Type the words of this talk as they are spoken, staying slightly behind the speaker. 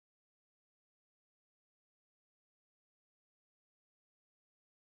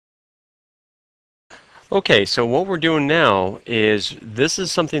Okay, so what we're doing now is this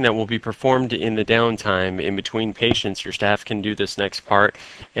is something that will be performed in the downtime in between patients. Your staff can do this next part.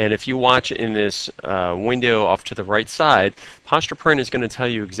 And if you watch in this window off to the right side, PosturePrint is going to tell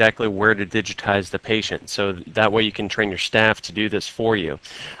you exactly where to digitize the patient. So that way you can train your staff to do this for you.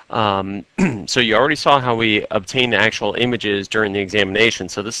 So you already saw how we obtain the actual images during the examination.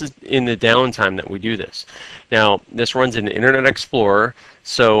 So this is in the downtime that we do this. Now, this runs in Internet Explorer.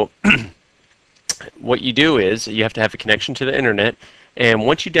 So what you do is you have to have a connection to the internet, and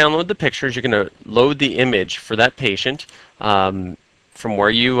once you download the pictures, you're going to load the image for that patient from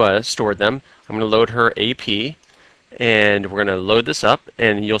where you stored them. I'm going to load her AP, and we're going to load this up,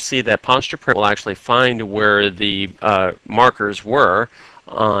 and you'll see that PosturePrint will actually find where the markers were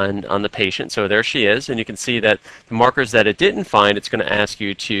on the patient. So there she is, and you can see that the markers that it didn't find, it's going to ask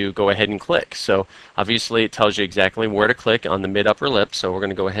you to go ahead and click. So obviously it tells you exactly where to click on the mid-upper lip, so we're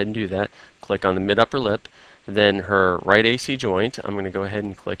going to go ahead and do that. Click on the mid-upper lip, then her right AC joint. I'm going to go ahead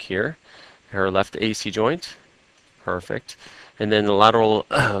and click here. Her left AC joint, perfect. And then the lateral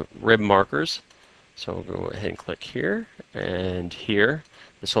rib markers. So we'll go ahead and click here and here.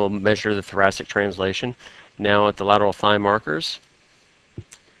 This will measure the thoracic translation. Now at the lateral thigh markers.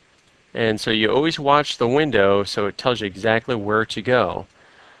 And so you always watch the window so it tells you exactly where to go.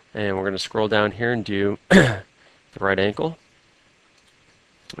 And we're going to scroll down here and do the right ankle.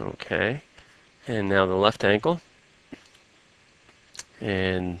 Okay. And now the left ankle.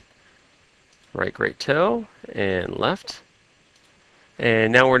 And right great toe and left.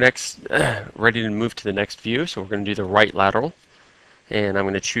 And now we're ready to move to the next view. So we're going to do the right lateral. And I'm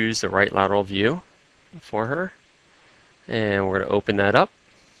going to choose the right lateral view for her. And we're going to open that up.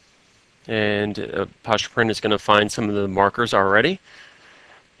 And PosturePrint is going to find some of the markers already.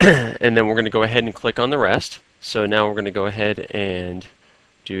 And then we're going to go ahead and click on the rest. So now we're going to go ahead and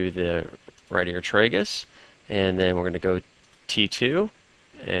do the right ear tragus. And then we're going to go T2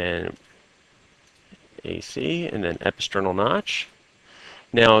 and AC and then episternal notch.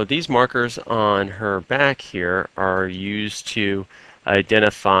 Now these markers on her back here are used to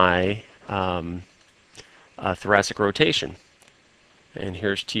identify thoracic rotation. And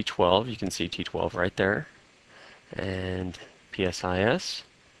here's T12. You can see T12 right there. And PSIS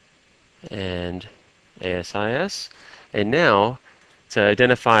and ASIS. And now to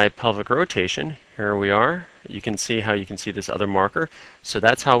identify pelvic rotation, here we are. You can see how you can see this other marker. So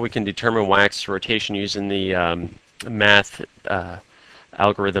that's how we can determine y-axis rotation using the math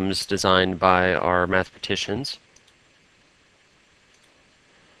algorithms designed by our mathematicians.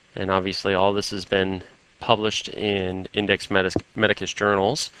 And obviously all this has been published in Index Medicus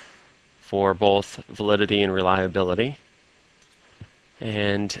journals for both validity and reliability.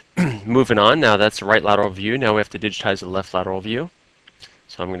 And moving on, now that's the right lateral view. Now we have to digitize the left lateral view.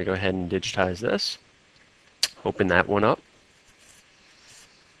 So I'm going to go ahead and digitize this. Open that one up.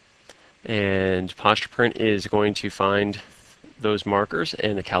 And PosturePrint is going to find those markers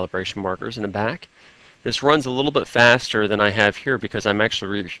and the calibration markers in the back. This runs a little bit faster than I have here because I'm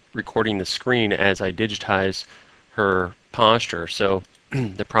actually recording the screen as I digitize her posture. So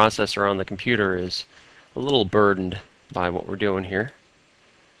the processor on the computer is a little burdened by what we're doing here.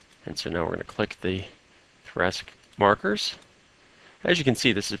 And so now we're going to click the thoracic markers. As you can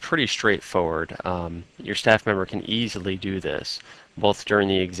see, this is pretty straightforward. Your staff member can easily do this, both during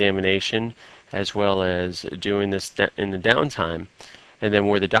the examination as well as doing this in the downtime. And then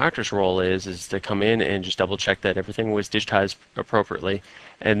where the doctor's role is to come in and just double check that everything was digitized appropriately,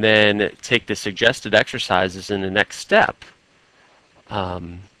 and then take the suggested exercises in the next step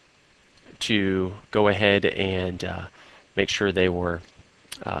to go ahead and make sure they were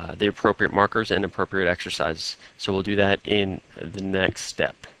the appropriate markers and appropriate exercises. So we'll do that in the next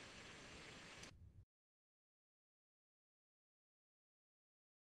step.